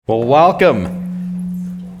Well,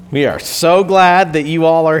 welcome. We are so glad that you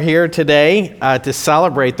all are here today to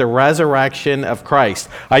celebrate the resurrection of Christ.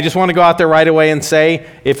 I just want to go out there right away and say,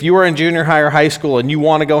 if you are in junior high or high school and you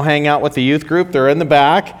want to go hang out with the youth group, they're in the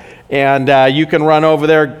back, and you can run over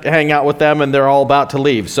there, hang out with them, and they're all about to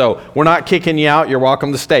leave. So we're not kicking you out. You're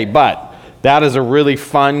welcome to stay. But that is a really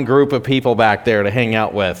fun group of people back there to hang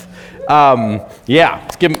out with.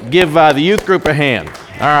 Let's give the youth group a hand.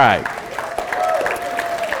 All right.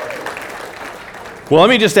 Well, let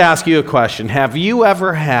me just ask you a question. Have you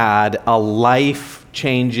ever had a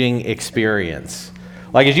life-changing experience?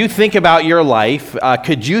 Like, as you think about your life,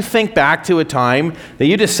 could you think back to a time that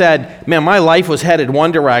you just said, man, my life was headed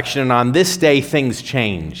one direction, and on this day, things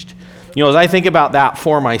changed? You know, as I think about that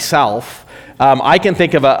for myself, I can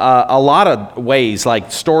think of a lot of ways,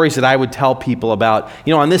 like stories that I would tell people about,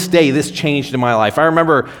 you know, on this day, this changed in my life. I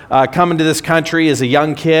remember coming to this country as a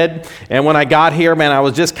young kid, and when I got here, man, I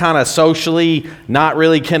was just kind of socially not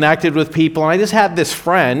really connected with people, and I just had this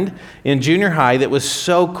friend in junior high that was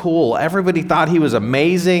so cool. Everybody thought he was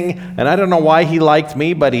amazing, and I don't know why he liked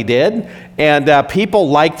me, but he did, and people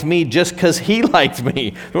liked me just because he liked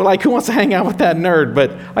me. They were like, who wants to hang out with that nerd?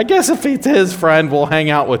 But I guess if it's his friend, we'll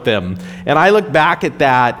hang out with them. And I look back at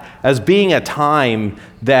that as being a time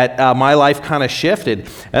that my life kind of shifted.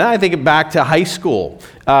 And I think back to high school.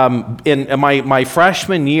 In my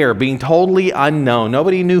freshman year, being totally unknown.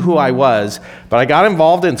 Nobody knew who I was, but I got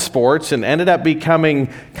involved in sports and ended up becoming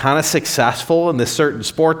kind of successful in this certain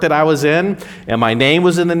sport that I was in. And my name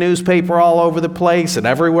was in the newspaper all over the place, and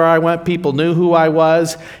everywhere I went, people knew who I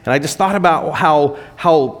was. And I just thought about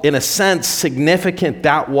how in a sense, significant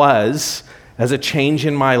that was as a change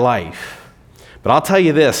in my life. But I'll tell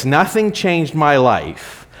you this, nothing changed my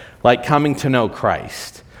life like coming to know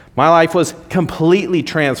Christ. My life was completely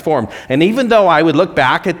transformed. And even though I would look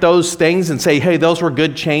back at those things and say, hey, those were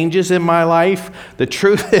good changes in my life, the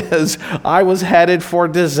truth is I was headed for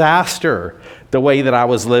disaster the way that I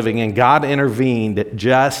was living, and God intervened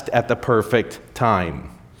just at the perfect time.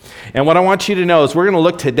 And what I want you to know is we're going to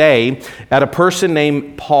look today at a person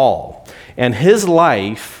named Paul, and his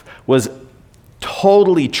life was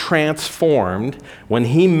totally transformed when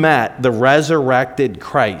he met the resurrected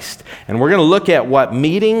Christ. And we're going to look at what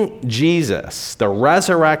meeting Jesus, the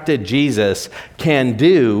resurrected Jesus, can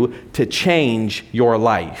do to change your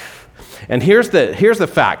life. And here's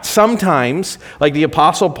the fact. Sometimes, like the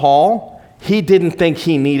Apostle Paul, he didn't think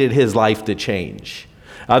he needed his life to change.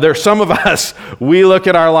 There's some of us, we look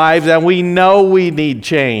at our lives and we know we need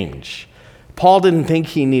change. Paul didn't think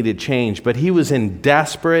he needed change, but he was in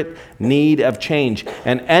desperate need of change.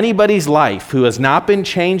 And anybody's life who has not been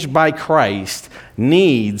changed by Christ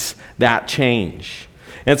needs that change.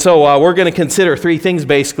 And so we're going to consider three things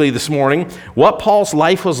basically this morning. What Paul's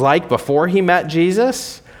life was like before he met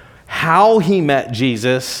Jesus, how he met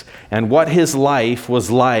Jesus, and what his life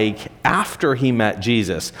was like after he met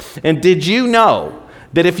Jesus. And did you know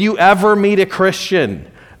that if you ever meet a Christian,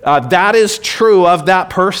 that is true of that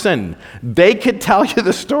person? They could tell you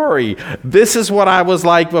the story. This is what I was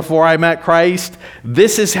like before I met Christ.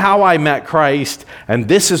 This is how I met Christ. And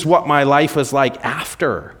this is what my life was like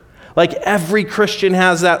after. Like every Christian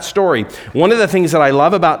has that story. One of the things that I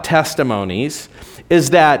love about testimonies is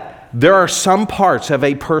that there are some parts of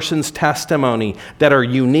a person's testimony that are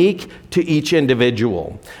unique to each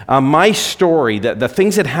individual. My story, the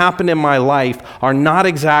things that happened in my life are not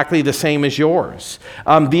exactly the same as yours.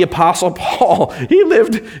 The Apostle Paul, he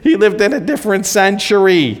lived in a different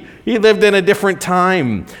century. He lived in a different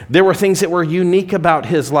time. There were things that were unique about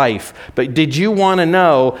his life. But did you want to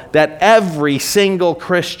know that every single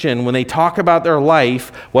Christian, when they talk about their life,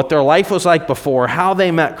 what their life was like before, how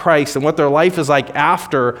they met Christ, and what their life is like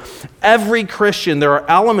after, every Christian, there are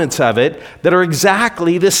elements of it that are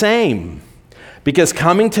exactly the same. Because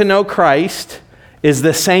coming to know Christ is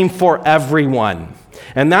the same for everyone.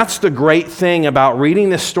 And that's the great thing about reading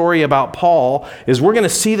this story about Paul, is we're going to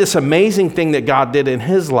see this amazing thing that God did in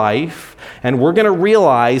his life, and we're going to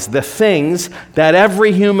realize the things that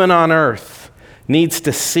every human on earth needs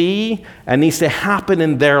to see and needs to happen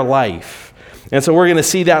in their life. And so we're going to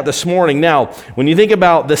see that this morning. Now, when you think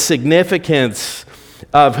about the significance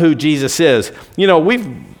of who Jesus is, you know,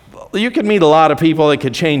 you could meet a lot of people that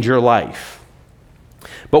could change your life.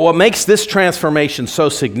 But what makes this transformation so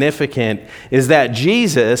significant is that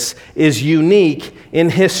Jesus is unique in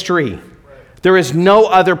history. There is no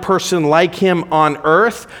other person like him on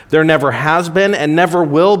earth. There never has been and never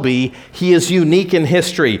will be. He is unique in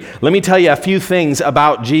history. Let me tell you a few things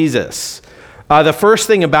about Jesus. The first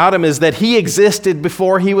thing about him is that he existed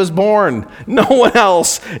before he was born. No one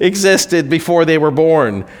else existed before they were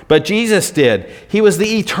born, but Jesus did. He was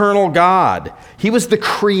the eternal God. He was the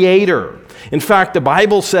creator. In fact, the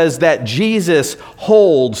Bible says that Jesus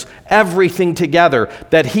holds everything together,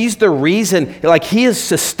 that he's the reason, like he is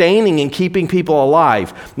sustaining and keeping people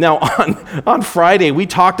alive. Now, on Friday, we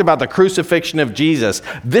talked about the crucifixion of Jesus.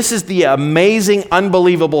 This is the amazing,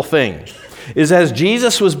 unbelievable thing, is as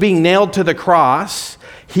Jesus was being nailed to the cross,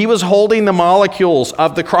 he was holding the molecules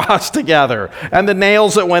of the cross together, and the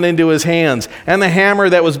nails that went into his hands, and the hammer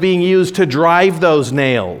that was being used to drive those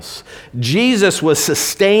nails. Jesus was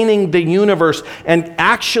sustaining the universe and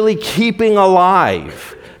actually keeping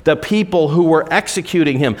alive the people who were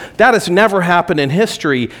executing him. That has never happened in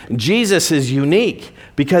history. Jesus is unique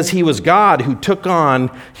because he was God who took on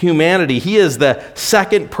humanity. He is the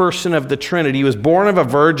second person of the Trinity. He was born of a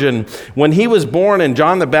virgin. When he was born, and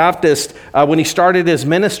John the Baptist, when he started his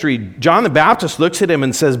ministry, John the Baptist looks at him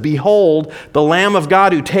and says, "Behold, the Lamb of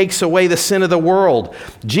God who takes away the sin of the world."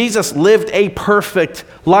 Jesus lived a perfect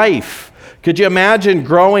life. Could you imagine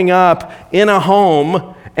growing up in a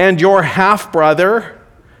home and your half-brother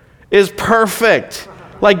is perfect?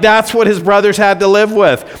 Like, that's what his brothers had to live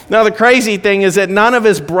with. Now, the crazy thing is that none of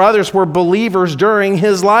his brothers were believers during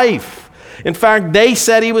his life. In fact, they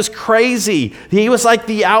said he was crazy. He was like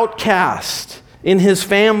the outcast in his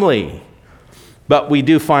family. But we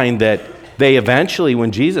do find that they eventually,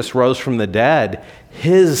 when Jesus rose from the dead,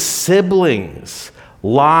 his siblings'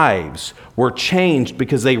 lives were changed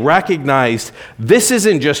because they recognized, this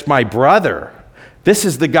isn't just my brother. This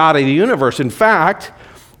is the God of the universe. In fact,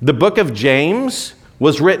 the book of James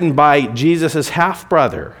was written by Jesus'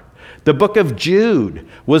 half-brother. The book of Jude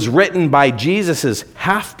was written by Jesus'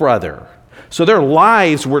 half-brother. So their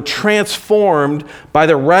lives were transformed by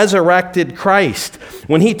the resurrected Christ.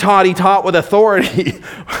 When he taught with authority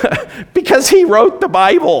because he wrote the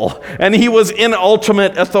Bible and he was in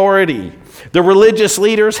ultimate authority. The religious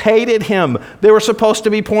leaders hated him. They were supposed to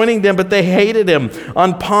be pointing them, but they hated him.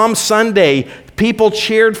 On Palm Sunday, people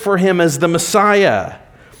cheered for him as the Messiah.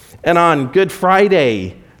 And on Good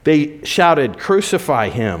Friday, they shouted, "Crucify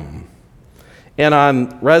him." And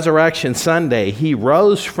on Resurrection Sunday, he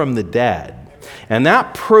rose from the dead. And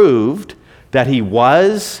that proved that he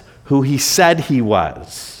was who he said he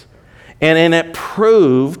was. And it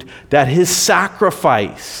proved that his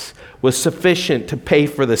sacrifice was sufficient to pay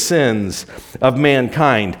for the sins of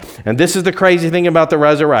mankind. And this is the crazy thing about the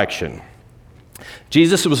resurrection.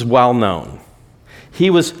 Jesus was well known.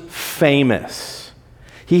 He was famous.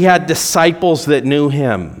 He had disciples that knew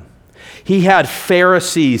him. He had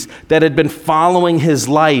Pharisees that had been following his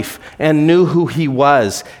life and knew who he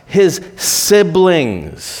was. His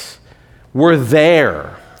siblings were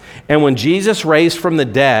there. And when Jesus raised from the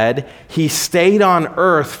dead, he stayed on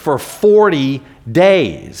earth for 40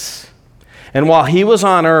 days. And while he was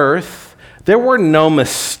on earth, there were no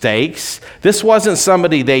mistakes. This wasn't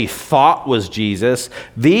somebody they thought was Jesus.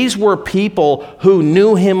 These were people who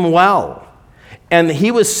knew him well. And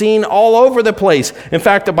he was seen all over the place. In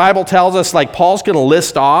fact, the Bible tells us, like Paul's going to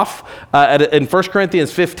list off, in 1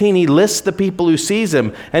 Corinthians 15, he lists the people who sees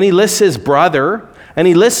him. And he lists his brother. And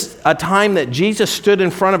he lists a time that Jesus stood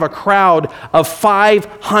in front of a crowd of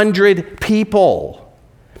 500 people.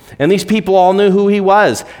 And these people all knew who he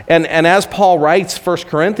was. And as Paul writes 1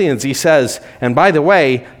 Corinthians, he says, and by the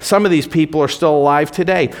way, some of these people are still alive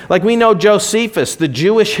today. Like we know Josephus, the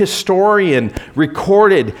Jewish historian,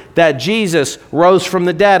 recorded that Jesus rose from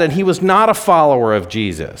the dead, and he was not a follower of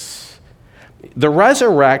Jesus. The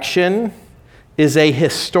resurrection is a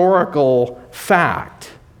historical fact.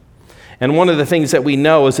 And one of the things that we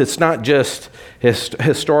know is it's not just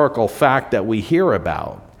historical fact that we hear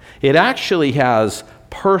about. It actually has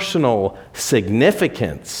personal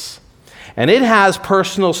significance. And it has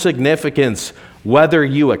personal significance whether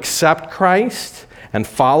you accept Christ and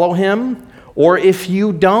follow him, or if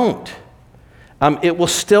you don't. It will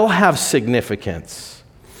still have significance.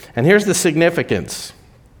 And here's the significance,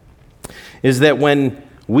 is that when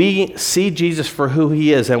we see Jesus for who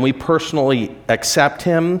he is and we personally accept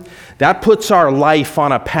him, that puts our life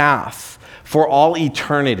on a path for all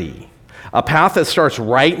eternity. A path that starts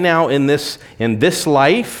right now in this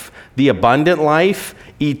life, the abundant life.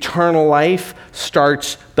 Eternal life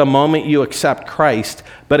starts the moment you accept Christ,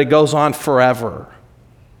 but it goes on forever.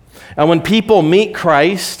 And when people meet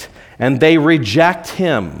Christ and they reject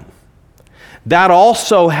him, that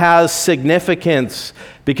also has significance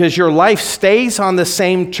because your life stays on the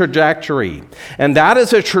same trajectory. And that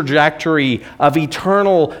is a trajectory of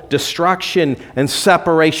eternal destruction and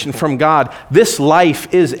separation from God. This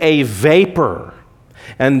life is a vapor.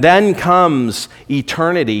 And then comes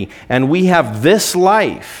eternity, and we have this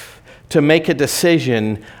life to make a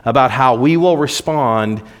decision about how we will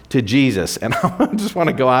respond to Jesus. And I just want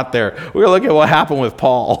to go out there. We're going to look at what happened with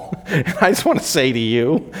Paul. And I just want to say to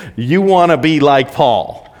you, you want to be like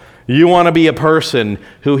Paul. You want to be a person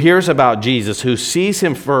who hears about Jesus, who sees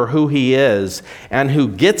him for who he is, and who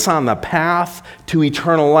gets on the path to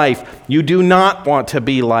eternal life. You do not want to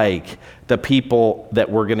be like the people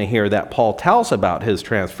that we're going to hear that Paul tells about his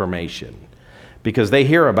transformation. Because they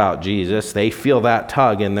hear about Jesus, they feel that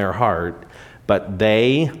tug in their heart, but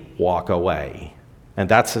they walk away. And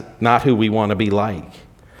that's not who we want to be like.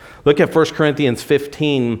 Look at 1 Corinthians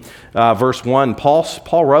 15, verse 1.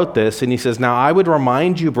 Paul wrote this, and he says, "Now I would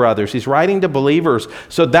remind you, brothers," he's writing to believers,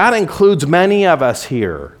 so that includes many of us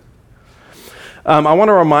here. "I want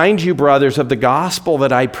to remind you, brothers, of the gospel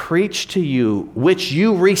that I preached to you, which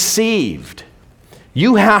you received."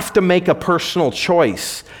 You have to make a personal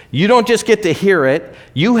choice. You don't just get to hear it.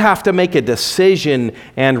 You have to make a decision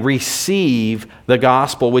and receive the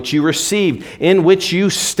gospel which you received, in which you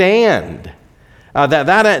stand.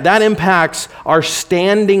 That impacts our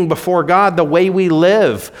standing before God, the way we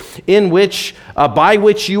live, by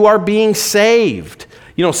which you are being saved.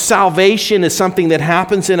 You know, salvation is something that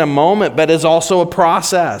happens in a moment, but is also a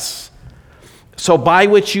process. So by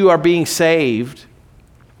which you are being saved,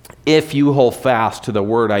 if you hold fast to the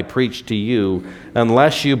word I preached to you,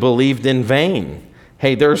 unless you believed in vain.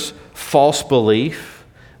 Hey, there's false belief.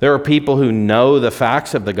 There are people who know the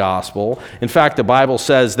facts of the gospel. In fact, the Bible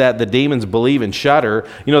says that the demons believe and shudder.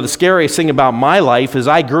 You know, the scariest thing about my life is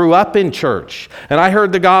I grew up in church, and I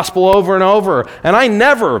heard the gospel over and over, and I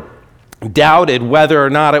never doubted whether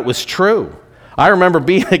or not it was true. I remember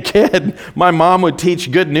being a kid, my mom would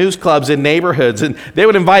teach good news clubs in neighborhoods, and they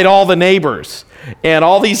would invite all the neighbors. And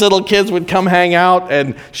all these little kids would come hang out,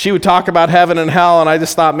 and she would talk about heaven and hell, and I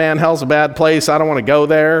just thought, man, hell's a bad place. I don't want to go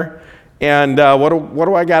there. And what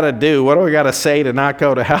do I got to do? What do I got to say to not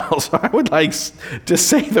go to hell? So I would like to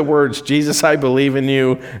say the words, "Jesus, I believe in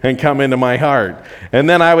you," and come into my heart. And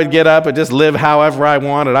then I would get up and just live however I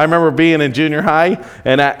wanted. I remember being in junior high,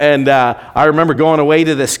 and I remember going away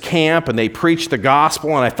to this camp, and they preached the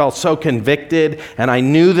gospel, and I felt so convicted, and I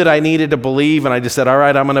knew that I needed to believe, and I just said, all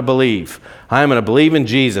right, I'm going to believe. I'm going to believe in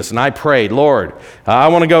Jesus. And I prayed, Lord, I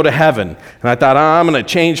want to go to heaven. And I thought, I'm going to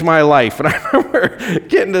change my life. And I remember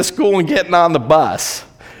getting to school and getting on the bus,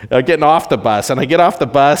 getting off the bus. And I get off the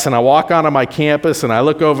bus and I walk onto my campus and I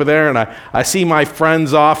look over there and I see my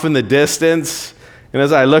friends off in the distance. And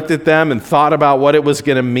as I looked at them and thought about what it was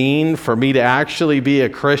going to mean for me to actually be a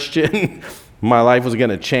Christian, my life was going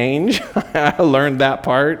to change. I learned that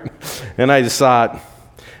part. And I just thought,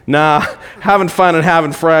 nah, having fun and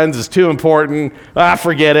having friends is too important.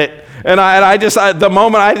 Forget it. And the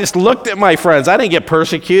moment I just looked at my friends, I didn't get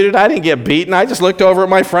persecuted. I didn't get beaten. I just looked over at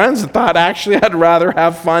my friends and thought, actually, I'd rather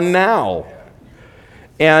have fun now.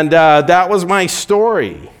 And that was my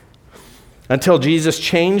story until Jesus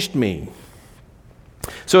changed me.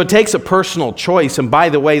 So it takes a personal choice. And by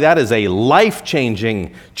the way, that is a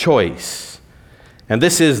life-changing choice. And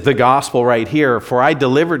this is the gospel right here. "For I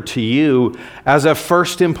delivered to you as of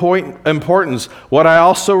first importance what I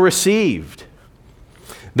also received,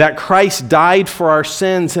 that Christ died for our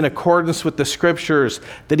sins in accordance with the Scriptures,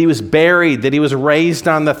 that he was buried, that he was raised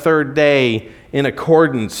on the third day in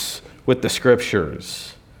accordance with the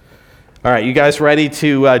Scriptures." All right, you guys ready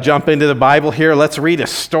to jump into the Bible here? Let's read a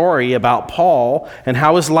story about Paul and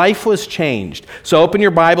how his life was changed. So open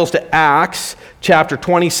your Bibles to Acts chapter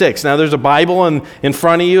 26. Now there's a Bible in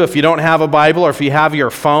front of you. If you don't have a Bible or if you have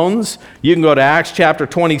your phones, you can go to Acts chapter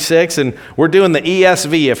 26, and we're doing the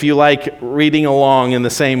ESV if you like reading along in the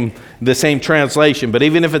same translation. But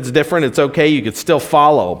even if it's different, it's okay. You could still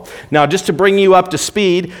follow. Now, just to bring you up to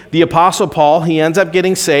speed, the Apostle Paul, he ends up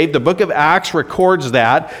getting saved. The book of Acts records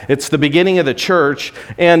that. It's the beginning of the church.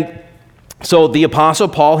 And so the Apostle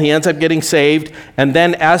Paul, he ends up getting saved. And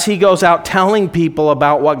then as he goes out telling people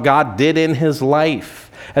about what God did in his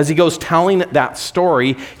life, as he goes telling that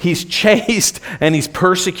story, he's chased and he's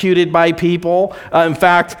persecuted by people. In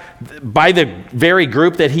fact, by the very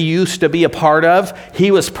group that he used to be a part of, he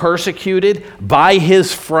was persecuted by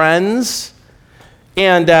his friends.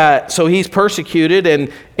 And so he's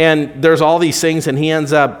persecuted, and there's all these things, and he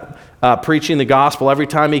ends up preaching the gospel every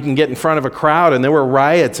time he can get in front of a crowd. And there were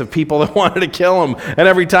riots of people that wanted to kill him. And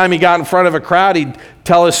every time he got in front of a crowd, he'd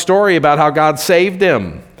tell his story about how God saved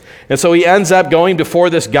him. And so he ends up going before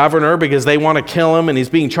this governor because they want to kill him, and he's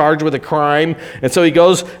being charged with a crime. And so he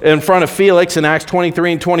goes in front of Felix in Acts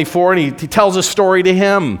 23 and 24, and he tells a story to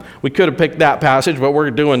him. We could have picked that passage, but we're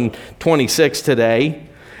doing 26 today.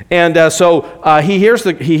 And so he hears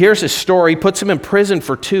his story, puts him in prison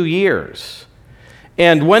for 2 years.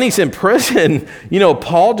 And when he's in prison,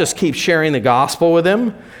 Paul just keeps sharing the gospel with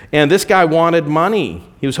him. And this guy wanted money.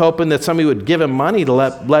 He was hoping that somebody would give him money to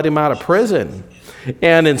let him out of prison.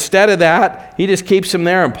 And instead of that, he just keeps him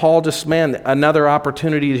there. And Paul just, another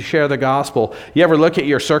opportunity to share the gospel. You ever look at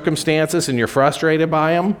your circumstances and you're frustrated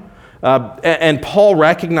by them? And Paul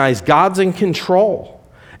recognized God's in control.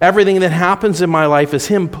 Everything that happens in my life is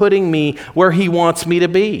him putting me where he wants me to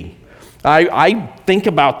be. I think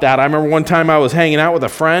about that. I remember one time I was hanging out with a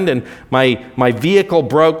friend and my vehicle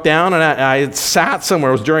broke down and I sat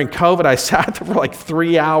somewhere. It was during COVID. I sat there for like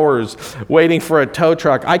 3 hours waiting for a tow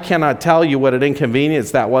truck. I cannot tell you what an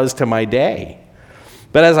inconvenience that was to my day.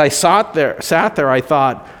 But as I sat there, I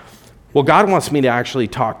thought, well, God wants me to actually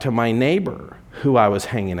talk to my neighbor who I was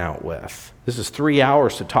hanging out with. This is 3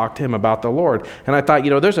 hours to talk to him about the Lord. And I thought,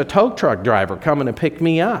 there's a tow truck driver coming to pick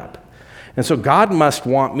me up. And so God must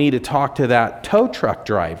want me to talk to that tow truck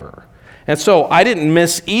driver. And so I didn't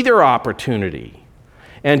miss either opportunity.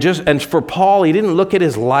 And for Paul, he didn't look at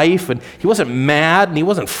his life and he wasn't mad and he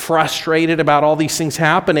wasn't frustrated about all these things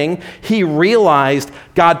happening. He realized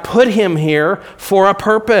God put him here for a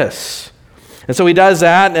purpose. And so he does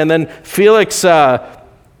that, and then Felix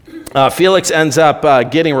ends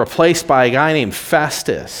up getting replaced by a guy named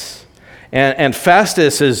Festus. And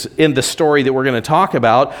Festus is in the story that we're going to talk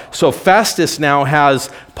about. So Festus now has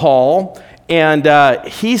Paul, and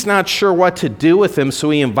he's not sure what to do with him, so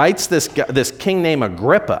he invites this king named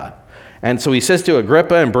Agrippa. And so he says to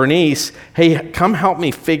Agrippa and Bernice, hey, come help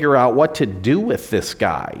me figure out what to do with this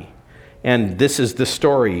guy. And this is the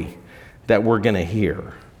story that we're going to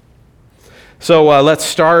hear. So let's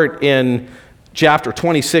start in chapter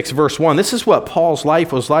 26, verse 1. This is what Paul's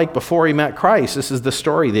life was like before he met Christ. This is the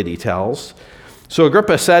story that he tells. So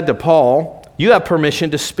Agrippa said to Paul, you have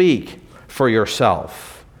permission to speak for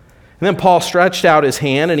yourself. And then Paul stretched out his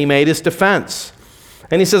hand and he made his defense.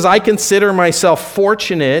 And he says, I consider myself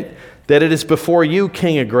fortunate that it is before you,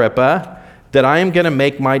 King Agrippa, that I am going to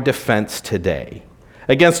make my defense today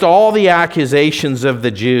against all the accusations of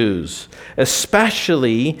the Jews,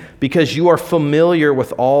 especially because you are familiar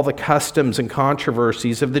with all the customs and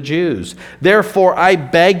controversies of the Jews. Therefore, I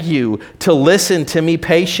beg you to listen to me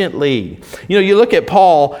patiently. You look at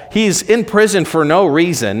Paul, he's in prison for no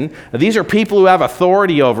reason. These are people who have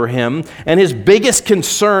authority over him, and his biggest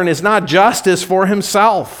concern is not justice for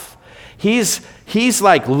himself. He's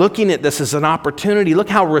like looking at this as an opportunity. Look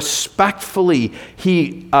how respectfully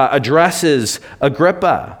he addresses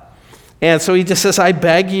Agrippa. And so he just says, I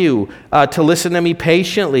beg you to listen to me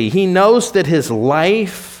patiently. He knows that his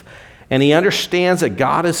life, and he understands that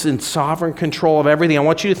God is in sovereign control of everything. I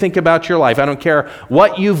want you to think about your life. I don't care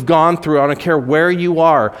what you've gone through. I don't care where you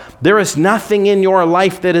are. There is nothing in your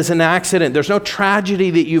life that is an accident. There's no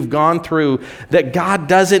tragedy that you've gone through that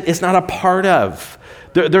God is not a part of.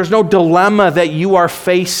 There's no dilemma that you are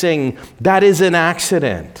facing that is an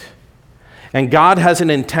accident. And God has an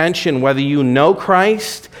intention, whether you know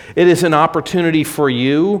Christ, it is an opportunity for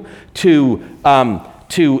you to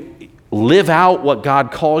live out what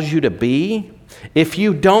God calls you to be. If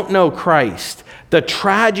you don't know Christ, the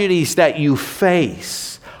tragedies that you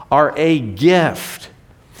face are a gift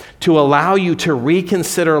to allow you to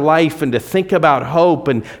reconsider life and to think about hope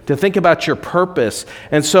and to think about your purpose.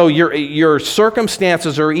 And so your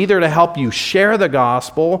circumstances are either to help you share the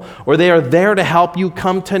gospel or they are there to help you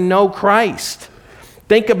come to know Christ.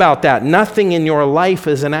 Think about that. Nothing in your life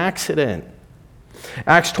is an accident.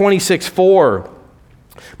 Acts 26:4.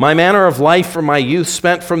 My manner of life from my youth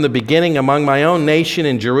spent from the beginning among my own nation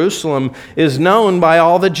in Jerusalem is known by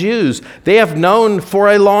all the Jews. They have known for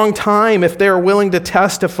a long time, if they are willing to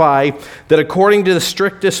testify, that according to the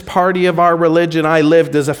strictest party of our religion, I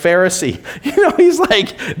lived as a Pharisee. He's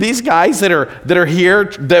like, these guys that are here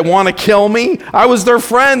that want to kill me, I was their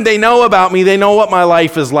friend. They know about me. They know what my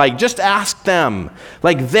life is like. Just ask them.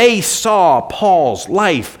 Like, they saw Paul's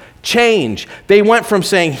life change. They went from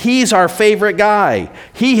saying, he's our favorite guy,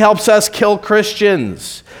 he helps us kill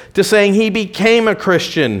Christians, to saying he became a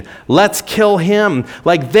Christian, let's kill him.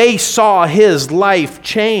 Like, they saw his life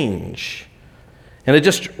change. And it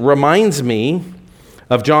just reminds me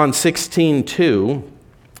of John 16:2,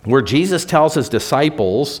 where Jesus tells his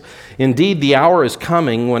disciples, indeed, the hour is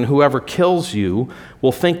coming when whoever kills you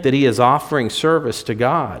will think that he is offering service to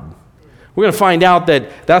God. We're going to find out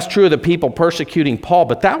that that's true of the people persecuting Paul,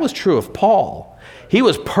 but that was true of Paul. He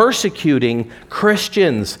was persecuting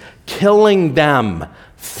Christians, killing them,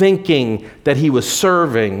 thinking that he was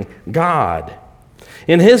serving God.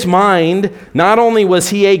 In his mind, not only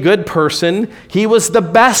was he a good person, he was the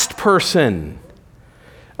best person.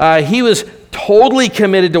 He was totally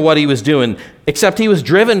committed to what he was doing, except he was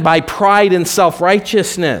driven by pride and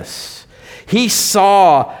self-righteousness. He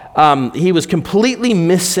saw he was completely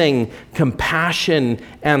missing compassion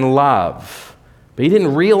and love. But he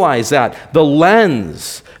didn't realize that. The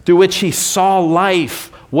lens through which he saw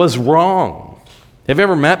life was wrong. Have you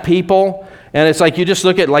ever met people? And it's like you just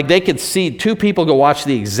look at, like they could see two people go watch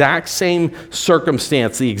the exact same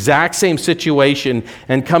circumstance, the exact same situation,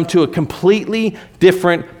 and come to a completely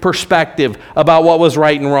different perspective about what was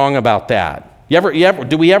right and wrong about that.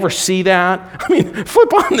 Do we ever see that? I mean,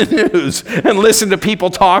 flip on the news and listen to people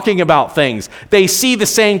talking about things. They see the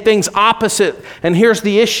same things opposite. And here's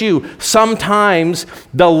the issue. Sometimes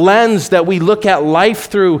the lens that we look at life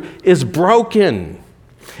through is broken.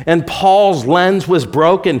 And Paul's lens was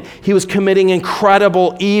broken. He was committing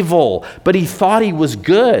incredible evil, but he thought he was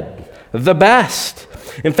good, the best.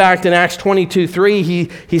 In fact, in Acts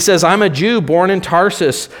 22:3, he says, I'm a Jew born in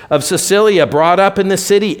Tarsus of Cilicia, brought up in the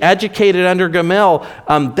city, educated under Gamaliel.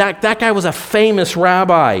 That guy was a famous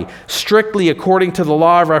rabbi, strictly according to the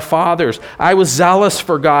law of our fathers. I was zealous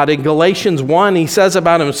for God. In Galatians 1, he says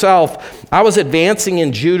about himself, I was advancing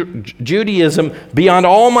in Judaism beyond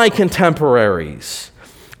all my contemporaries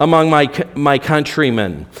among my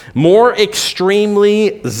countrymen, more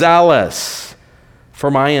extremely zealous for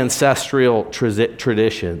my ancestral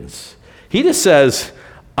traditions. He just says,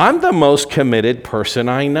 I'm the most committed person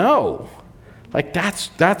I know. Like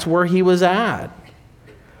that's where he was at.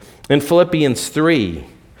 In Philippians 3,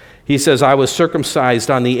 he says, I was circumcised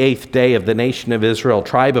on the 8th day of the nation of Israel,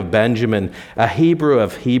 tribe of Benjamin, a Hebrew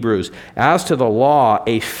of Hebrews. As to the law,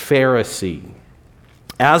 a Pharisee.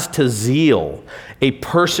 As to zeal, a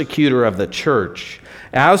persecutor of the church.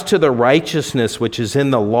 As to the righteousness which is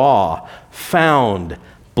in the law, found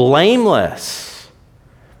blameless.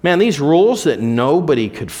 Man, these rules that nobody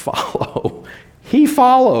could follow, he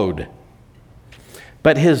followed.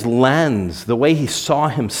 But his lens, the way he saw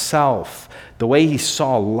himself, the way he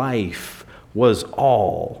saw life, was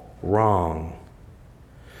all wrong.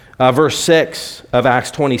 Verse 6 of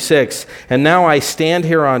Acts 26, and now I stand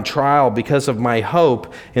here on trial because of my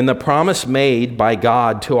hope in the promise made by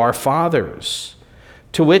God to our fathers,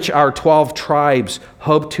 to which our 12 tribes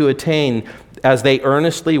hope to attain as they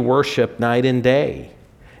earnestly worship night and day.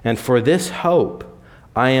 And for this hope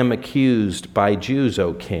I am accused by Jews,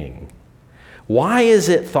 O king. Why is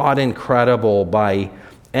it thought incredible by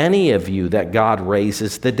any of you that God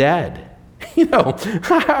raises the dead? You know,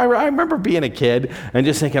 I remember being a kid and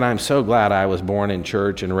just thinking, I'm so glad I was born in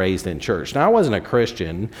church and raised in church. Now, I wasn't a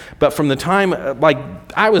Christian, but from the time,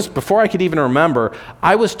 before I could even remember,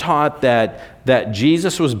 I was taught that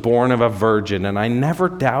Jesus was born of a virgin, and I never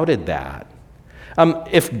doubted that.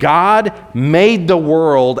 If God made the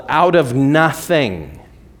world out of nothing,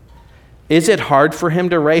 is it hard for him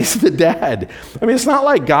to raise the dead? I mean, it's not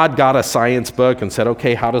like God got a science book and said,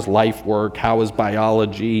 okay, how does life work? How is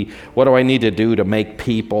biology? What do I need to do to make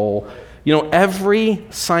people? You know, every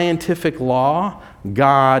scientific law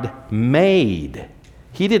God made.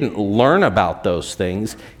 He didn't learn about those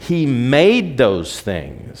things. He made those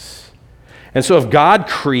things. And so if God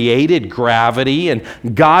created gravity and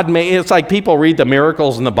God made, it's like people read the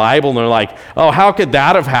miracles in the Bible and they're like, oh, how could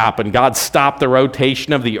that have happened? God stopped the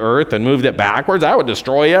rotation of the earth and moved it backwards? That would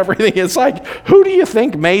destroy everything. It's like, who do you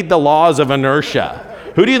think made the laws of inertia?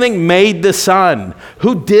 Who do you think made the sun?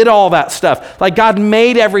 Who did all that stuff? Like, God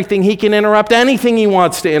made everything. He can interrupt anything he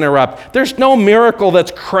wants to interrupt. There's no miracle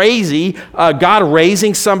that's crazy. God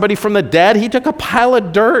raising somebody from the dead. He took a pile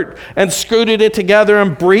of dirt and scooted it together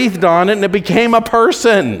and breathed on it, and it became a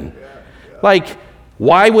person. Like,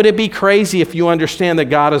 why would it be crazy if you understand that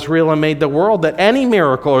God is real and made the world, that any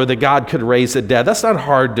miracle or that God could raise the dead? That's not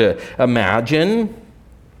hard to imagine.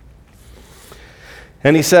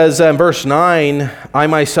 And he says in verse 9, I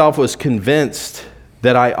myself was convinced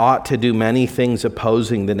that I ought to do many things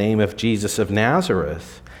opposing the name of Jesus of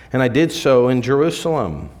Nazareth, and I did so in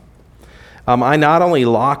Jerusalem. I not only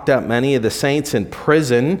locked up many of the saints in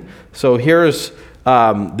prison, so here's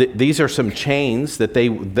these are some chains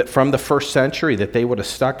that from the first century that they would have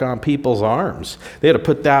stuck on people's arms. They would have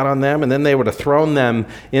put that on them, and then they would have thrown them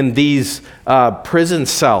in these prison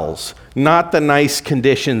cells. Not the nice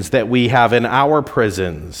conditions that we have in our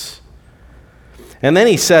prisons. And then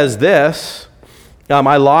he says this,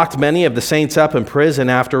 I locked many of the saints up in prison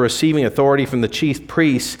after receiving authority from the chief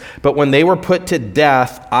priests, but when they were put to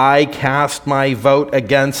death, I cast my vote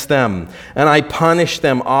against them, and I punished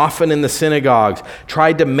them often in the synagogues,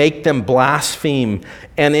 tried to make them blaspheme,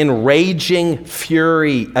 and in raging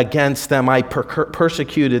fury against them, I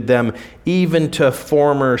persecuted them even to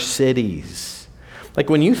former cities. Like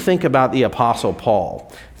when you think about the Apostle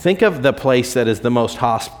Paul, think of the place that is the most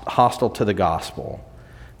hostile to the gospel.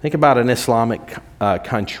 Think about an Islamic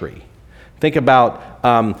country. Think about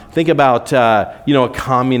a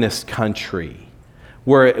communist country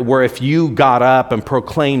where if you got up and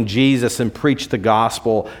proclaimed Jesus and preached the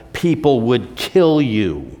gospel, people would kill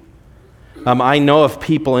you. I know of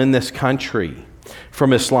people in this country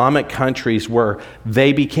from Islamic countries where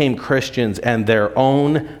they became Christians and their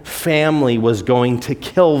own family was going to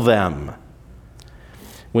kill them.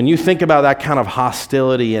 When you think about that kind of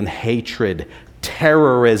hostility and hatred,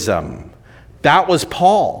 terrorism, that was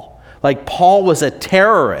Paul. Like Paul was a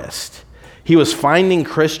terrorist. He was finding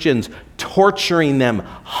Christians, torturing them,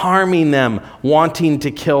 harming them, wanting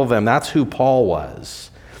to kill them. That's who Paul was.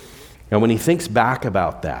 And when he thinks back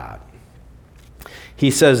about that, he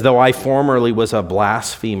says, though I formerly was a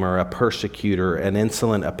blasphemer, a persecutor, an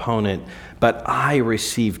insolent opponent, but I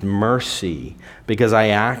received mercy because I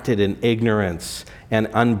acted in ignorance and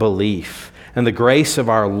unbelief. And the grace of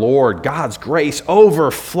our Lord, God's grace,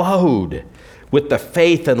 overflowed with the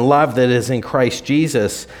faith and love that is in Christ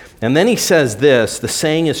Jesus. And then he says this, the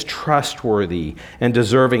saying is trustworthy and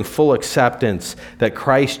deserving full acceptance that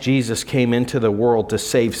Christ Jesus came into the world to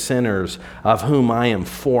save sinners, of whom I am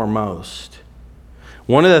foremost.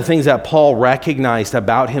 One of the things that Paul recognized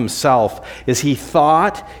about himself is he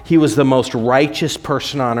thought he was the most righteous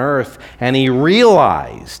person on earth, and he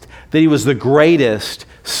realized that he was the greatest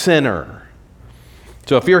sinner.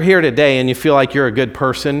 So if you're here today and you feel like you're a good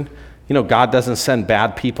person, God doesn't send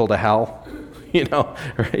bad people to hell.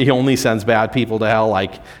 He only sends bad people to hell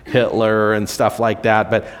like Hitler and stuff like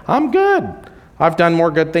that. But I'm good. I've done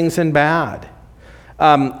more good things than bad.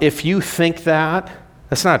 If you think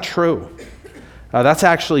that's not true. That's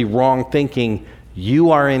actually wrong thinking.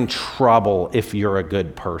 You are in trouble if you're a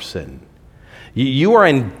good person. You are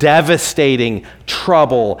in devastating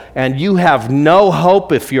trouble, and you have no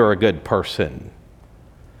hope if you're a good person.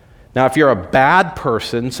 Now, if you're a bad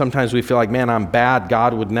person, sometimes we feel like, man, I'm bad.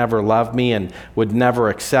 God would never love me and would never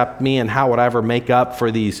accept me, and how would I ever make up for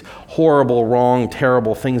these horrible, wrong,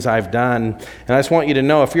 terrible things I've done? And I just want you to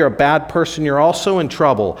know, if you're a bad person, you're also in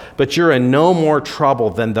trouble, but you're in no more trouble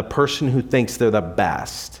than the person who thinks they're the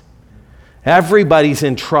best. Everybody's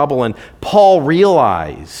in trouble, and Paul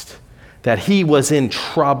realized that he was in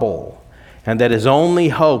trouble and that his only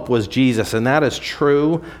hope was Jesus, and that is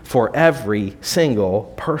true for every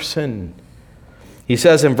single person. He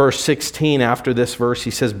says in verse 16, after this verse, he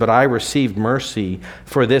says, but I received mercy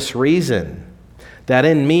for this reason, that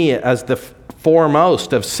in me, as the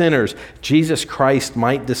foremost of sinners, Jesus Christ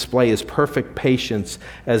might display his perfect patience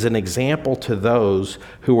as an example to those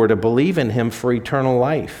who were to believe in him for eternal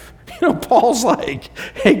life. Paul's like,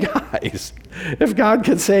 hey guys, if God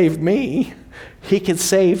could save me, he could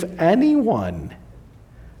save anyone.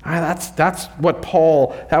 That's what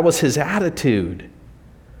Paul, that was his attitude.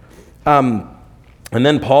 And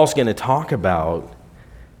then Paul's going to talk about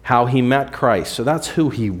how he met Christ. So that's who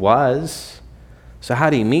he was. So how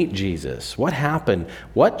did he meet Jesus? What happened?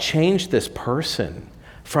 What changed this person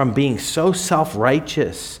from being so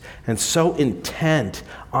self-righteous and so intent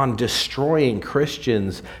on destroying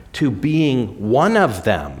Christians to being one of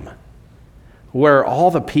them, where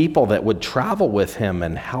all the people that would travel with him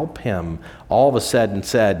and help him all of a sudden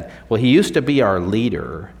said, well, he used to be our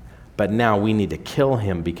leader, but now we need to kill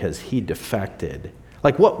him because he defected.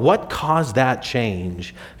 Like what caused that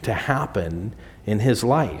change to happen in his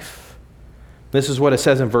life? This is what it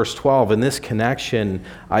says in verse 12. In this connection,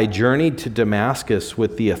 I journeyed to Damascus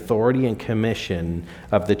with the authority and commission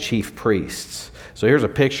of the chief priests. So here's a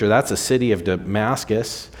picture. That's a city of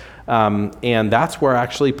Damascus. And that's where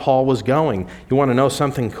actually Paul was going. You want to know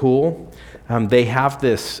something cool? They have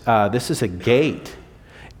this is a gate.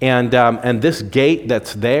 And this gate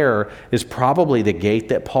that's there is probably the gate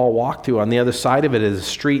that Paul walked through. On the other side of it is a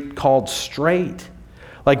street called Straight.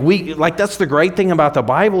 Like that's the great thing about the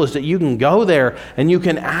Bible, is that you can go there and you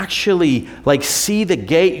can actually see the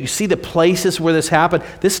gate. You see the places where this happened.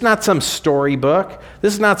 This is not some storybook.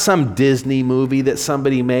 This is not some Disney movie that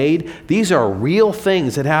somebody made. These are real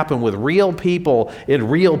things that happen with real people in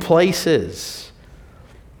real places.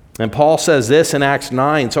 And Paul says this in Acts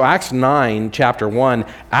 9. So Acts 9, chapter 1,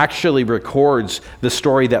 actually records the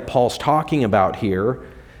story that Paul's talking about here.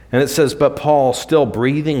 And it says, but Paul, still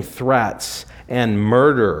breathing threats and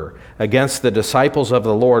murder against the disciples of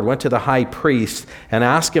the Lord, went to the high priest and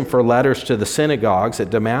asked him for letters to the synagogues at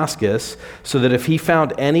Damascus, so that if he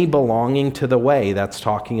found any belonging to the way, that's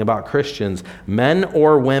talking about Christians, men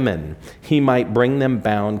or women, he might bring them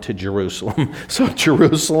bound to Jerusalem. So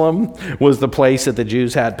Jerusalem was the place that the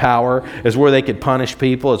Jews had power. It's where they could punish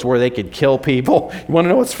people. It's where they could kill people. You want to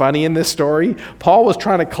know what's funny in this story? Paul was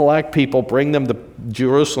trying to collect people, bring them to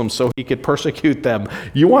Jerusalem so he could persecute them.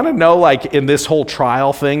 You want to know, like, in this whole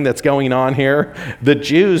trial thing that's going on here, the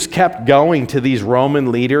Jews kept going to these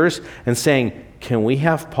Roman leaders and saying, can we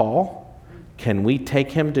have Paul? Can we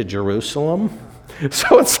take him to Jerusalem?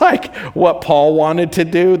 So it's like what Paul wanted to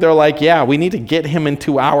do. They're like, yeah, we need to get him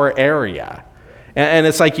into our area. And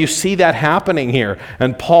it's like you see that happening here.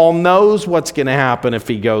 And Paul knows what's going to happen if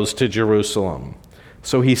he goes to Jerusalem.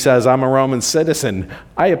 So he says, I'm a Roman citizen.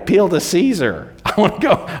 I appeal to Caesar. I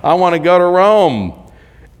want to go to Rome.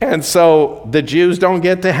 And so the Jews don't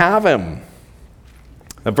get to have him.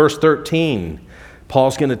 In verse 13,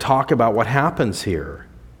 Paul's going to talk about what happens here.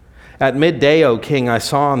 At midday, O king, I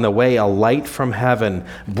saw on the way a light from heaven,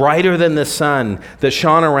 brighter than the sun, that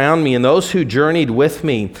shone around me and those who journeyed with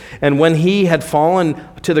me. And when he had fallen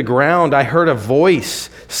to the ground, I heard a voice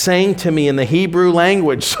saying to me in the Hebrew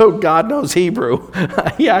language. So God knows Hebrew.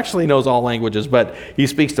 He actually knows all languages, but he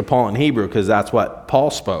speaks to Paul in Hebrew because that's what Paul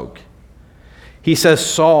spoke. He says,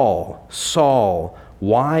 Saul, Saul,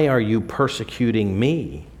 why are you persecuting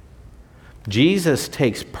me? Jesus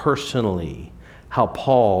takes personally how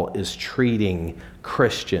Paul is treating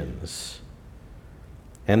Christians.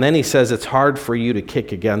 And then he says, it's hard for you to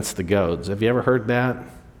kick against the goads. Have you ever heard that?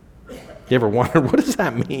 You ever wondered, what does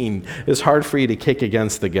that mean? It's hard for you to kick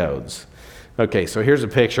against the goads. Okay, so here's a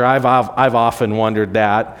picture. I've often wondered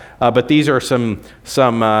that. But these are some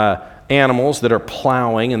animals that are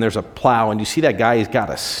plowing, and there's a plow. And you see that guy, he's got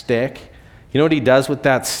a stick. You know what he does with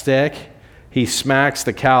that stick? He smacks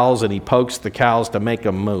the cows and he pokes the cows to make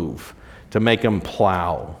them move, to make them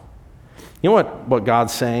plow. You know what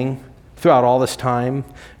God's saying? Throughout all this time,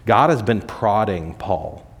 God has been prodding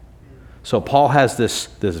Paul. So Paul has this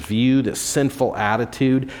view, this sinful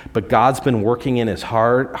attitude, but God's been working in his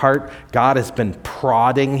heart. God has been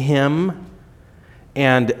prodding him.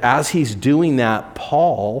 And as he's doing that,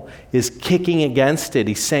 Paul is kicking against it.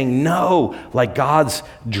 He's saying no, like God's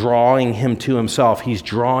drawing him to himself. He's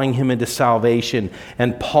drawing him into salvation.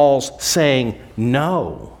 And Paul's saying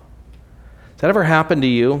no. Has that ever happened to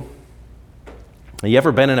you? Have you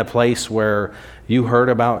ever been in a place where you heard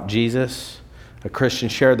about Jesus? A Christian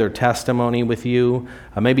shared their testimony with you.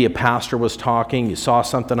 Maybe a pastor was talking. You saw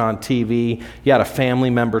something on TV. You had a family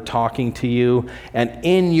member talking to you. And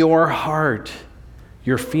in your heart,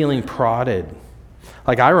 you're feeling prodded.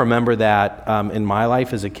 Like I remember that in my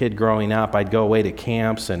life as a kid growing up, I'd go away to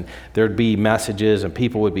camps and there'd be messages and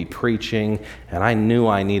people would be preaching, and I knew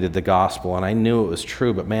I needed the gospel and I knew it was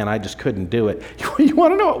true, but man, I just couldn't do it. You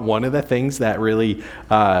want to know what one of the things that really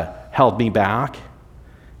held me back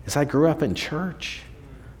is I grew up in church.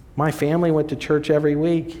 My family went to church every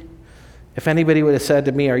week. If anybody would have said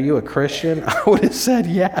to me, "Are you a Christian?" I would have said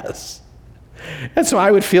yes. And so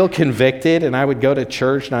I would feel convicted, and I would go to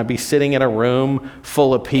church, and I'd be sitting in a room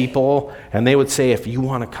full of people, and they would say, "If you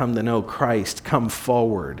want to come to know Christ, come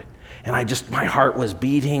forward." And my heart was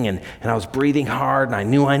beating, and I was breathing hard, and I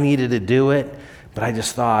knew I needed to do it, but I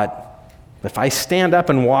just thought, if I stand up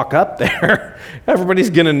and walk up there, everybody's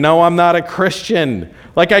going to know I'm not a Christian.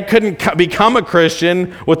 Like I couldn't become a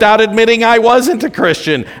Christian without admitting I wasn't a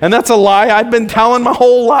Christian. And that's a lie I've been telling my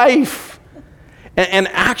whole life. And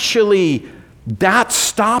actually, that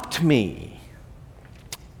stopped me.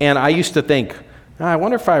 And I used to think, I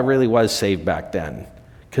wonder if I really was saved back then.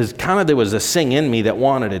 Because kind of there was a thing in me that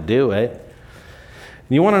wanted to do it. And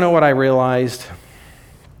you want to know what I realized?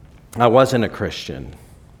 I wasn't a Christian.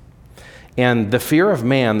 And the fear of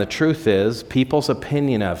man, the truth is, people's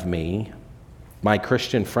opinion of me, my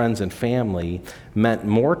Christian friends and family, meant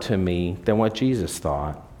more to me than what Jesus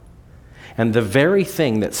thought. And the very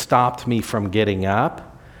thing that stopped me from getting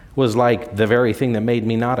up was like the very thing that made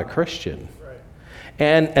me not a Christian.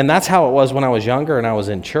 Right. And that's how it was when I was younger and I was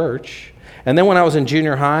in church. And then when I was in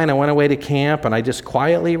junior high and I went away to camp and I just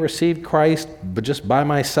quietly received Christ, but just by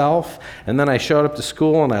myself. And then I showed up to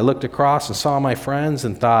school and I looked across and saw my friends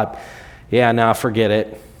and thought, yeah, no, forget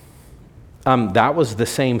it. That was the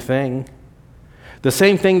same thing. The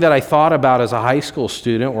same thing that I thought about as a high school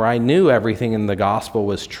student, where I knew everything in the gospel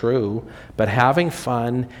was true, but having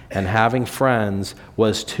fun and having friends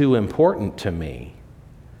was too important to me.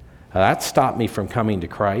 That stopped me from coming to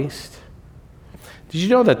Christ. Did you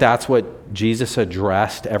know that that's what Jesus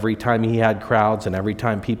addressed every time he had crowds and every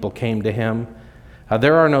time people came to him?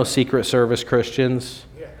 There are no Secret Service Christians.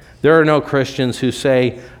 There are no Christians who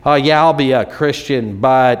say, oh yeah, I'll be a Christian,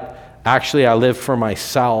 but actually I live for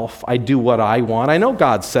myself. I do what I want. I know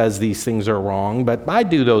God says these things are wrong, but I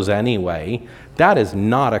do those anyway. That is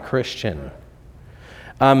not a Christian.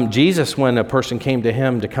 Jesus, when a person came to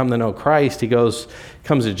him to come to know Christ,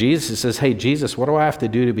 comes to Jesus and says, hey, Jesus, what do I have to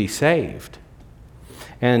do to be saved?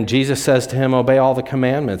 And Jesus says to him, obey all the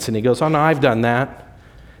commandments. And he goes, oh no, I've done that.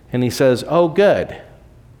 And he says, oh, good.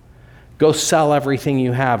 Go sell everything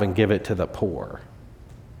you have and give it to the poor.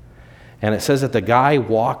 And it says that the guy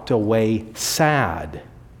walked away sad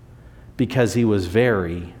because he was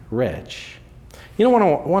very rich. You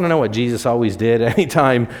want to know what Jesus always did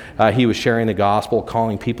anytime he was sharing the gospel,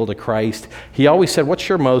 calling people to Christ? He always said, what's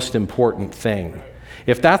your most important thing?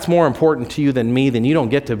 If that's more important to you than me, then you don't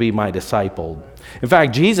get to be my disciple. In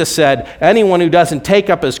fact, Jesus said, anyone who doesn't take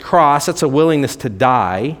up his cross, that's a willingness to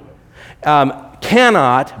die,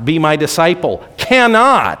 cannot be my disciple.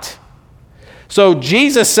 Cannot. So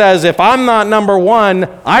Jesus says, if I'm not number one,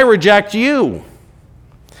 I reject you.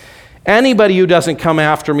 Anybody who doesn't come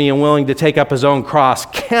after me and willing to take up his own cross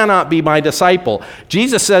cannot be my disciple.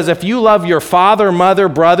 Jesus says, if you love your father, mother,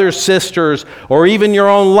 brothers, sisters, or even your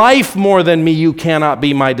own life more than me, you cannot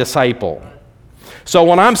be my disciple. So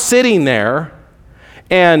when I'm sitting there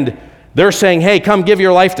and they're saying, hey, come give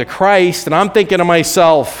your life to Christ, and I'm thinking to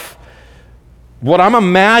myself, what I'm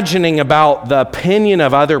imagining about the opinion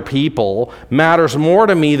of other people matters more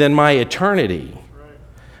to me than my eternity.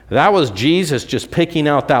 That was Jesus just picking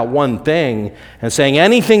out that one thing and saying,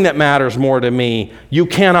 anything that matters more to me, you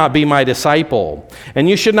cannot be my disciple. And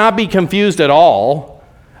you should not be confused at all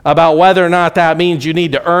about whether or not that means you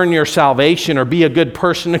need to earn your salvation or be a good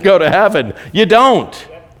person to go to heaven. You don't.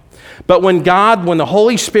 But when the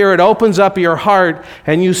Holy Spirit opens up your heart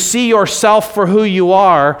and you see yourself for who you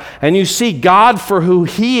are, and you see God for who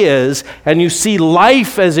He is, and you see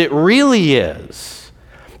life as it really is,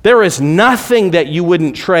 there is nothing that you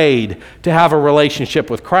wouldn't trade to have a relationship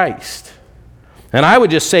with Christ. And I would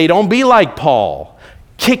just say, don't be like Paul,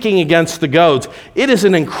 kicking against the goads. It is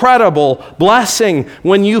an incredible blessing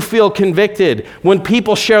when you feel convicted, when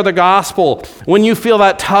people share the gospel, when you feel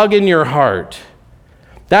that tug in your heart.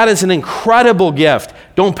 That is an incredible gift.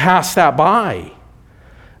 Don't pass that by,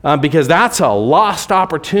 because that's a lost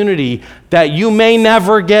opportunity that you may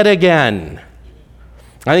never get again.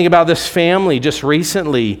 I think about this family just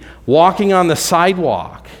recently walking on the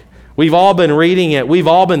sidewalk. We've all been reading it. We've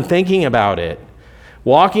all been thinking about it.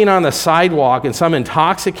 Walking on the sidewalk, and some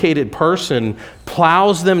intoxicated person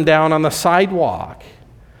plows them down on the sidewalk.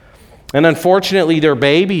 And unfortunately, their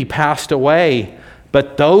baby passed away.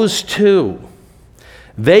 But those two,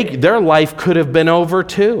 their life could have been over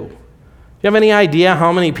too. You have any idea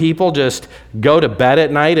how many people just go to bed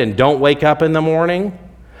at night and don't wake up in the morning?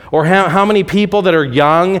 Or how many people that are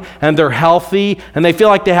young and they're healthy and they feel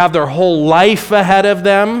like they have their whole life ahead of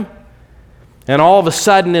them, and all of a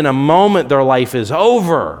sudden in a moment their life is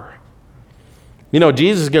over. You know,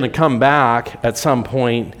 Jesus is going to come back at some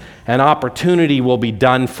point and opportunity will be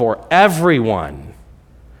done for everyone.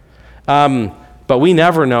 But we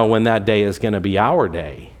never know when that day is going to be our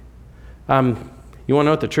day. You want to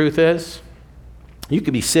know what the truth is? You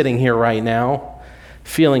could be sitting here right now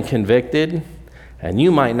feeling convicted, and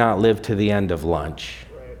you might not live to the end of lunch.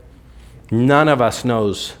 None of us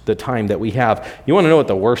knows the time that we have. You want to know what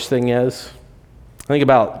the worst thing is? Think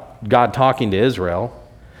about God talking to Israel.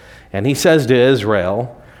 And He says to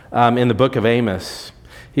Israel in the book of Amos,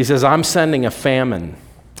 He says, I'm sending a famine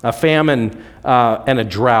and a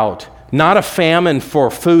drought. Not a famine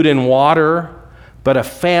for food and water, but a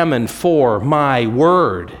famine for my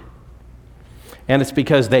word. And it's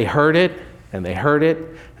because they heard it, and they heard it,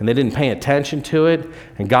 and they didn't pay attention to it,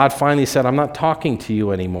 and God finally said, I'm not talking to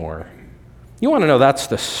you anymore. You want to know, that's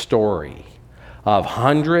the story of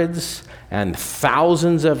hundreds and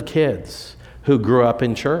thousands of kids who grew up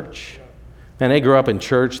in church. And they grew up in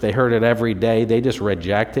church, they heard it every day, they just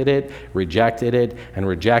rejected it,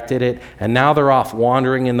 and now they're off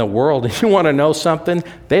wandering in the world. And you want to know something?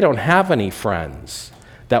 They don't have any friends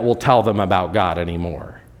that will tell them about God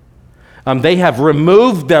anymore. They have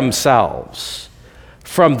removed themselves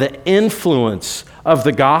from the influence of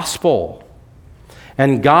the gospel.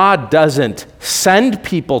 And God doesn't send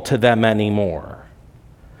people to them anymore.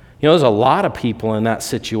 You know, there's a lot of people in that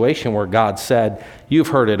situation where God said, you've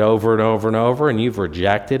heard it over and over and over, and you've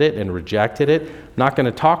rejected it. I'm not going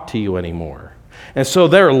to talk to you anymore. And so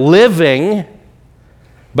they're living,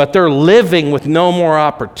 but they're living with no more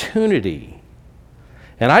opportunity.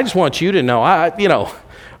 And I just want you to know,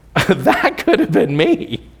 that could have been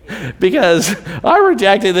me. because I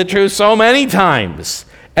rejected the truth so many times,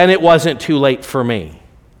 and it wasn't too late for me.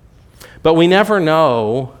 But we never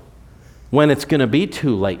know when it's going to be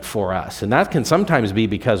too late for us. And that can sometimes be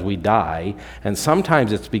because we die, and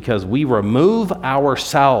sometimes it's because we remove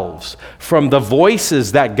ourselves from the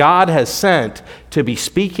voices that God has sent to be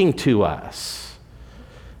speaking to us.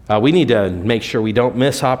 We need to make sure we don't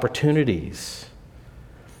miss opportunities.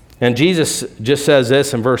 And Jesus just says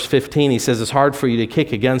this in verse 15. He says, it's hard for you to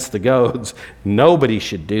kick against the goads. Nobody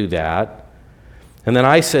should do that. And then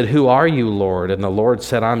I said, who are you, Lord? And the Lord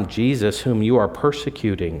said, I'm Jesus, whom you are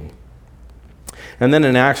persecuting. And then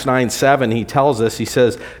in Acts 9:7, he tells us, he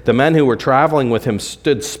says, the men who were traveling with him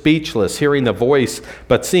stood speechless, hearing the voice,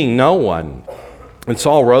 but seeing no one. And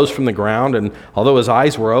Saul rose from the ground, and although his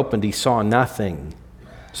eyes were opened, he saw nothing.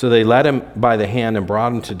 So they led him by the hand and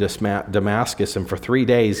brought him to Damascus, and for 3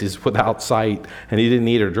 days he's without sight, and he didn't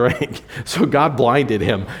eat or drink. So God blinded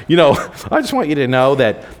him. You know, I just want you to know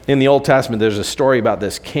that in the Old Testament there's a story about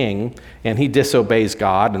this king, and he disobeys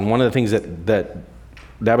God, and one of the things that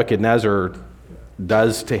Nebuchadnezzar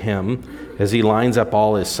does to him is he lines up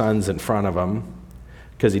all his sons in front of him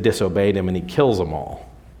because he disobeyed him, and he kills them all.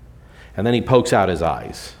 And then he pokes out his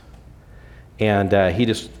eyes. And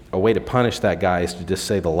a way to punish that guy is to just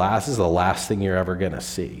say, this is the last thing you're ever going to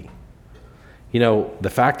see. You know, the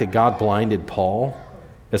fact that God blinded Paul,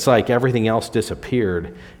 it's like everything else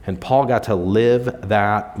disappeared, and Paul got to live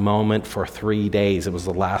that moment for 3 days. It was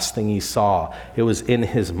the last thing he saw. It was in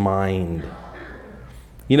his mind.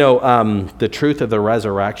 You know, the truth of the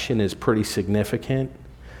resurrection is pretty significant.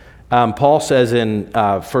 Paul says in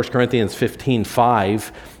 1 Corinthians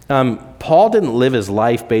 15:5, Paul didn't live his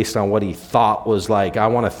life based on what he thought was like, I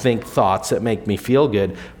want to think thoughts that make me feel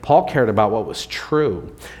good. Paul cared about what was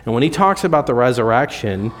true. And when he talks about the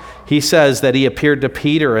resurrection, he says that he appeared to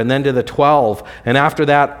Peter and then to the 12, and after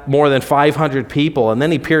that, more than 500 people, and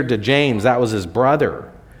then he appeared to James, that was his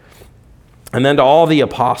brother, and then to all the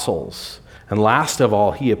apostles. And last of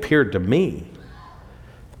all, he appeared to me.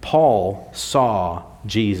 Paul saw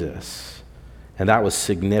Jesus, and that was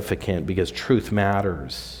significant because truth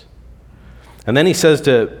matters. And then he says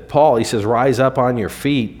to Paul, he says, rise up on your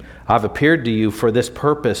feet. I've appeared to you for this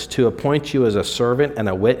purpose, to appoint you as a servant and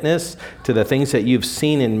a witness to the things that you've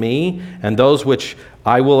seen in me and those which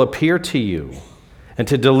I will appear to you, and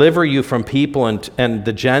to deliver you from people and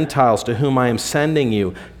the Gentiles to whom I am sending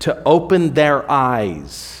you, to open their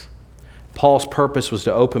eyes. Paul's purpose was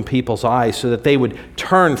to open people's eyes so that they would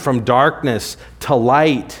turn from darkness to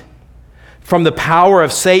light, from the power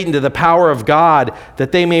of Satan to the power of God,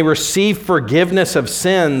 that they may receive forgiveness of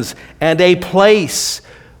sins and a place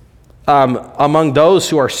among those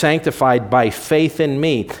who are sanctified by faith in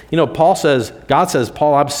me. You know, God says,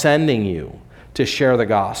 Paul, I'm sending you to share the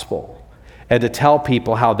gospel and to tell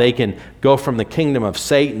people how they can go from the kingdom of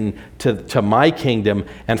Satan to my kingdom,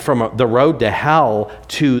 and from the road to hell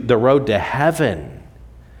to the road to heaven.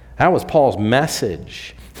 That was Paul's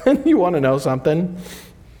message. You want to know something?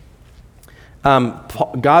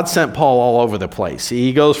 God sent Paul all over the place.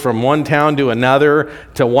 He goes from one town to another,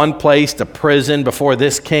 to one place, to prison before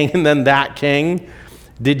this king and then that king.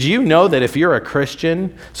 Did you know that if you're a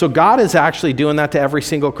Christian, so God is actually doing that to every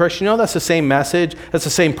single Christian? You know, that's the same message, that's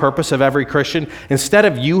the same purpose of every Christian. Instead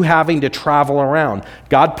of you having to travel around,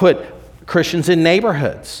 God put Christians in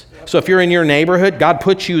neighborhoods. So if you're in your neighborhood, God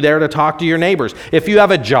puts you there to talk to your neighbors. If you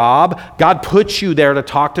have a job, God puts you there to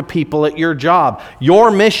talk to people at your job.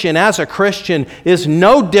 Your mission as a Christian is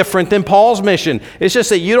no different than Paul's mission. It's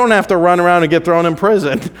just that you don't have to run around and get thrown in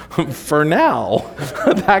prison for now.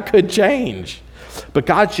 That could change. But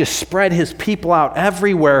God's just spread his people out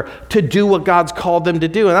everywhere to do what God's called them to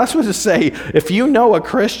do. And that's what to say, if you know a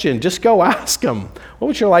Christian, just go ask them, what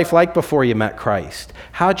was your life like before you met Christ?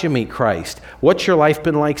 How'd you meet Christ? What's your life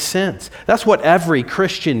been like since? That's what every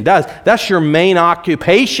Christian does. That's your main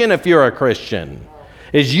occupation if you're a Christian,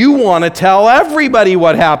 is you want to tell everybody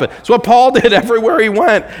what happened. It's what Paul did everywhere he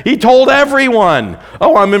went. He told everyone.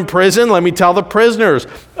 Oh, I'm in prison. Let me tell the prisoners.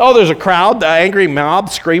 Oh, there's a crowd, the angry mob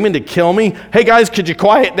screaming to kill me. Hey, guys, could you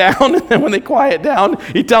quiet down? And then when they quiet down,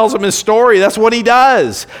 he tells them his story. That's what he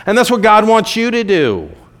does. And that's what God wants you to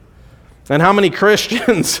do. And how many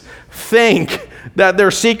Christians think that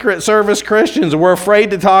they're Secret Service Christians and we're afraid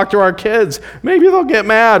to talk to our kids? Maybe they'll get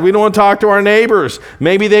mad. We don't want to talk to our neighbors.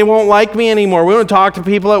 Maybe they won't like me anymore. We want to talk to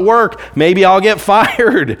people at work. Maybe I'll get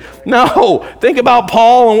fired. No. Think about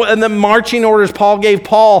Paul and the marching orders Paul gave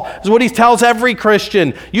Paul. Is what he tells every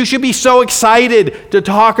Christian. You should be so excited to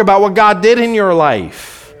talk about what God did in your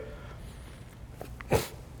life.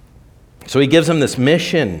 So he gives them this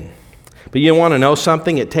mission. But you want to know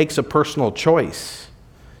something? It takes a personal choice.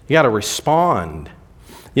 You got to respond.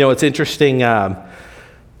 You know, it's interesting.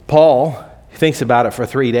 Paul thinks about it for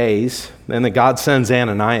 3 days, and then God sends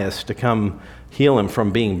Ananias to come heal him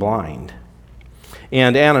from being blind.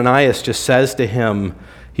 And Ananias just says to him,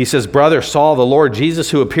 he says, "Brother Saul, the Lord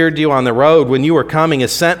Jesus who appeared to you on the road when you were coming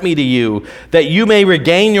has sent me to you that you may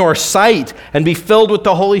regain your sight and be filled with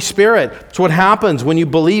the Holy Spirit." It's what happens when you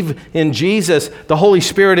believe in Jesus. The Holy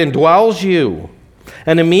Spirit indwells you.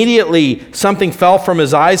 And immediately something fell from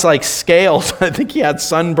his eyes like scales. I think he had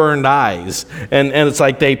sunburned eyes. And it's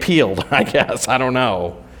like they peeled, I guess. I don't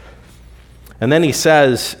know. And then he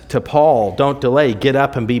says to Paul, "Don't delay. Get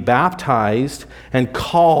up and be baptized and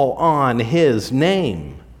call on his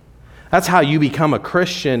name." That's how you become a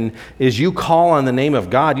Christian, is you call on the name of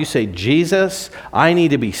God. You say, "Jesus, I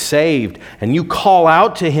need to be saved." And you call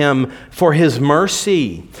out to him for his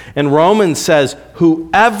mercy. And Romans says,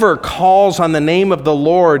 whoever calls on the name of the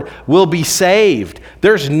Lord will be saved.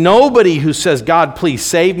 There's nobody who says, "God, please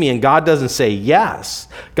save me," and God doesn't say yes.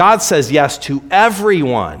 God says yes to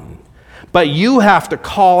everyone. But you have to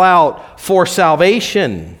call out for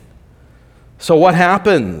salvation. So what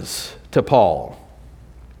happens to Paul?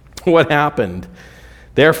 What happened?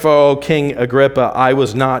 "Therefore, O King Agrippa, I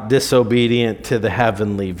was not disobedient to the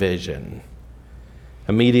heavenly vision."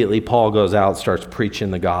 Immediately, Paul goes out, starts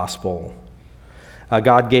preaching the gospel.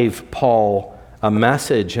 God gave Paul a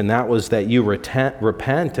message, and that was that you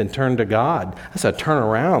repent and turn to God. That's a turn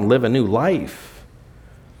around, live a new life.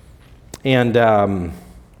 And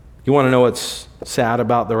you want to know what's sad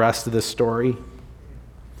about the rest of this story?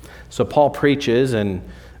 So Paul preaches, and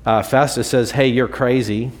Festus says, "Hey, you're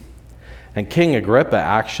crazy." And King Agrippa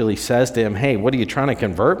actually says to him, "Hey, what are you trying to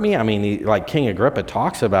convert me?" I mean, King Agrippa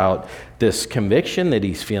talks about this conviction that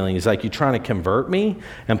he's feeling. He's like, "You trying to convert me?"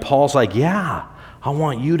 And Paul's like, "Yeah, I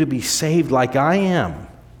want you to be saved like I am."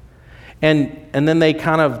 And then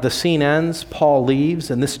the scene ends, Paul leaves,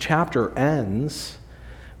 and this chapter ends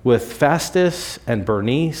with Festus and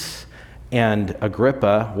Bernice and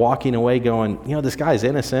Agrippa walking away going, "This guy's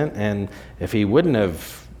innocent, and if he wouldn't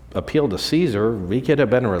have appealed to Caesar, he could have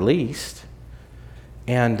been released."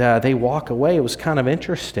 And they walk away. It was kind of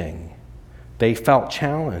interesting. They felt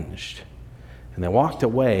challenged, and they walked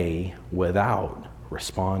away without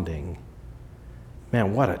responding.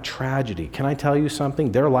 Man, what a tragedy. Can I tell you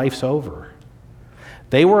something? Their life's over.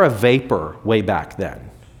 They were a vapor way back then,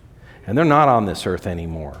 and they're not on this earth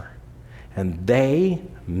anymore. And they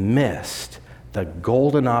missed the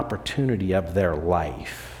golden opportunity of their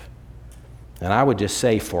life. And I would just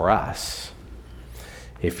say for us,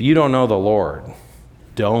 if you don't know the Lord,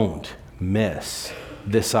 don't miss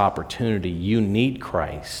this opportunity. You need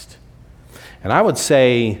Christ. And I would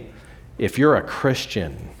say, if you're a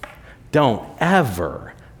Christian, don't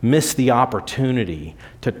ever miss the opportunity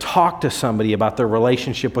to talk to somebody about their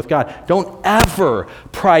relationship with God. Don't ever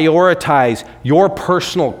prioritize your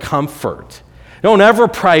personal comfort. Don't ever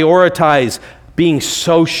prioritize being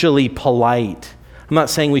socially polite. I'm not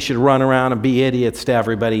saying we should run around and be idiots to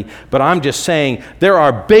everybody, but I'm just saying there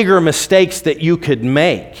are bigger mistakes that you could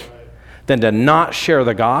make than to not share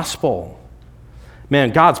the gospel.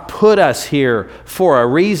 Man, God's put us here for a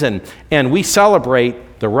reason, and we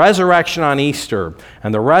celebrate the resurrection on Easter,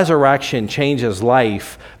 and the resurrection changes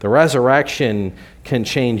life. The resurrection can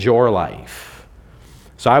change your life.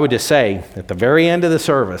 So I would just say, at the very end of the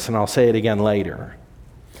service, and I'll say it again later,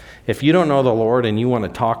 if you don't know the Lord and you want to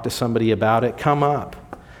talk to somebody about it, come up.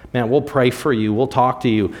 Man, we'll pray for you. We'll talk to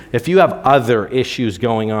you. If you have other issues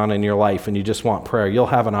going on in your life and you just want prayer, you'll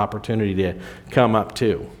have an opportunity to come up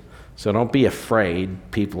too. So don't be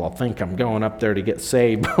afraid. People will think I'm going up there to get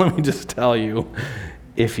saved. But let me just tell you,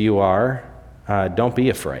 if you are, don't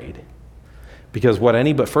be afraid. Because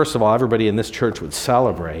first of all, everybody in this church would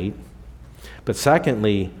celebrate. But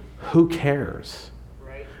secondly, who cares?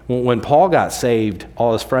 When Paul got saved,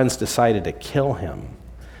 all his friends decided to kill him.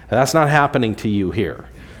 And that's not happening to you here.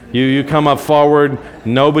 You come up forward,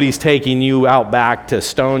 nobody's taking you out back to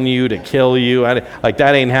stone you, to kill you. Like,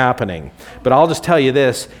 that ain't happening. But I'll just tell you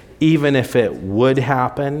this, even if it would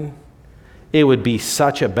happen, it would be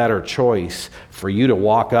such a better choice for you to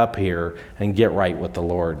walk up here and get right with the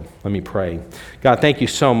Lord. Let me pray. God, thank you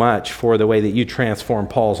so much for the way that you transformed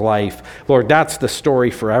Paul's life. Lord, that's the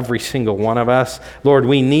story for every single one of us. Lord,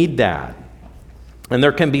 we need that. And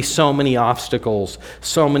there can be so many obstacles,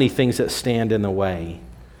 so many things that stand in the way.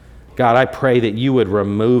 God, I pray that you would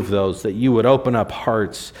remove those, that you would open up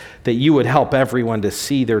hearts, that you would help everyone to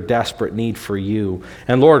see their desperate need for you.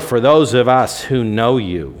 And Lord, for those of us who know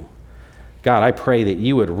you, God, I pray that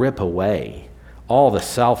you would rip away all the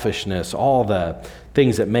selfishness, all the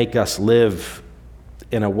things that make us live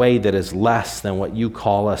in a way that is less than what you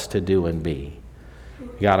call us to do and be.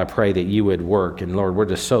 God, I pray that you would work. And Lord, we're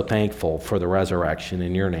just so thankful for the resurrection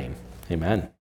in your name. Amen.